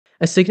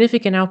A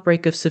significant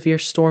outbreak of severe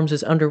storms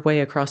is underway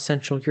across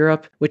Central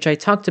Europe, which I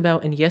talked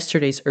about in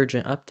yesterday's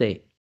urgent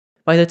update.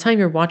 By the time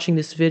you're watching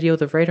this video,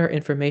 the radar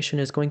information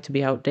is going to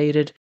be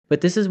outdated, but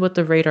this is what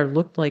the radar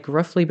looked like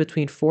roughly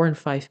between 4 and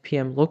 5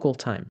 p.m. local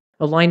time.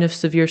 A line of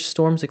severe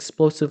storms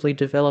explosively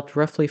developed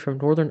roughly from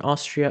northern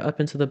Austria up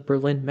into the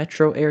Berlin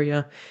metro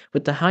area,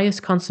 with the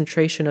highest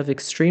concentration of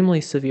extremely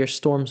severe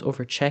storms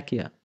over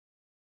Czechia.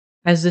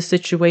 As the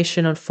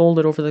situation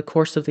unfolded over the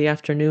course of the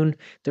afternoon,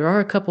 there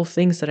are a couple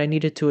things that I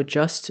needed to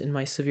adjust in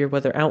my severe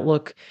weather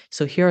outlook,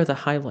 so here are the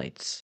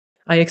highlights.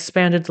 I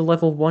expanded the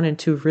level 1 and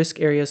 2 risk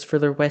areas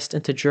further west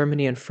into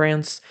Germany and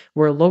France,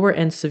 where a lower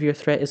end severe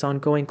threat is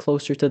ongoing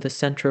closer to the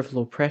center of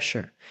low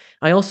pressure.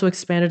 I also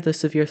expanded the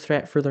severe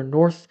threat further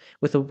north,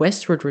 with a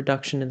westward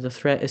reduction in the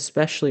threat,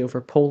 especially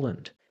over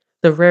Poland.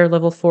 The rare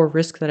level 4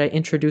 risk that I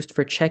introduced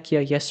for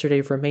Czechia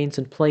yesterday remains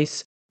in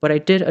place, but I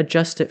did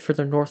adjust it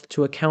further north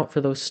to account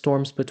for those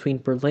storms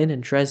between Berlin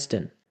and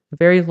Dresden.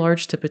 Very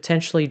large to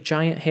potentially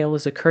giant hail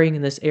is occurring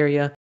in this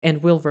area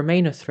and will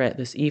remain a threat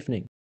this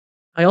evening.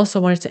 I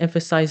also wanted to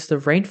emphasize the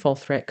rainfall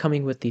threat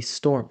coming with these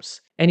storms.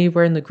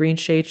 Anywhere in the green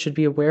shade should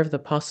be aware of the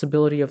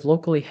possibility of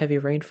locally heavy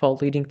rainfall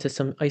leading to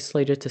some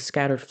isolated to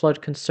scattered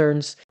flood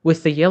concerns,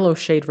 with the yellow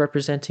shade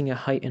representing a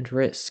heightened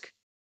risk.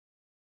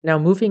 Now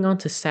moving on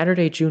to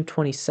Saturday, June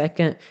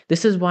 22nd,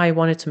 this is why I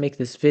wanted to make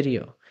this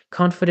video.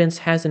 Confidence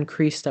has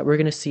increased that we're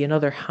going to see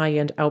another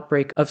high-end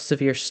outbreak of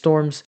severe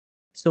storms,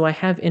 so I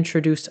have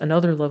introduced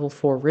another level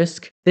 4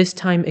 risk, this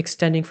time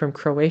extending from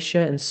Croatia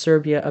and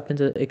Serbia up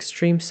into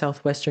extreme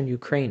southwestern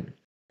Ukraine.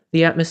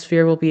 The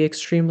atmosphere will be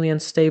extremely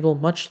unstable,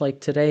 much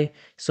like today,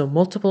 so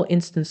multiple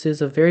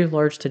instances of very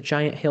large to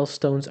giant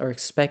hailstones are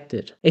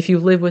expected. If you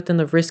live within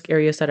the risk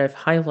areas that I've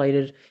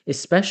highlighted,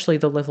 especially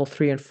the level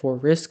 3 and 4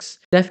 risks,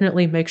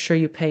 definitely make sure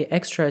you pay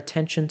extra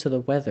attention to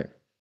the weather.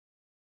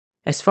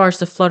 As far as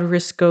the flood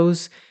risk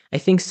goes, I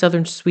think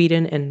southern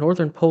Sweden and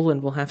northern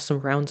Poland will have some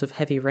rounds of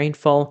heavy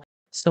rainfall,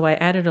 so I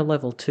added a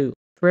level 2.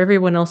 For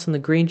everyone else in the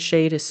green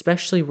shade,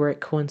 especially where it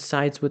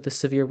coincides with the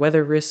severe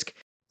weather risk,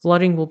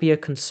 flooding will be a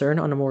concern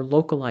on a more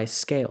localized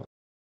scale.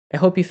 I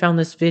hope you found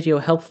this video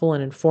helpful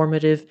and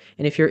informative,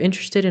 and if you're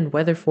interested in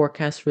weather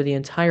forecasts for the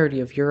entirety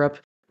of Europe,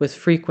 with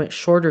frequent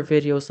shorter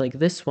videos like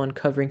this one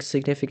covering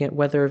significant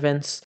weather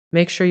events,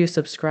 make sure you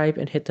subscribe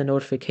and hit the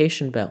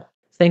notification bell.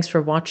 Thanks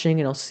for watching,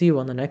 and I'll see you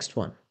on the next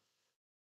one.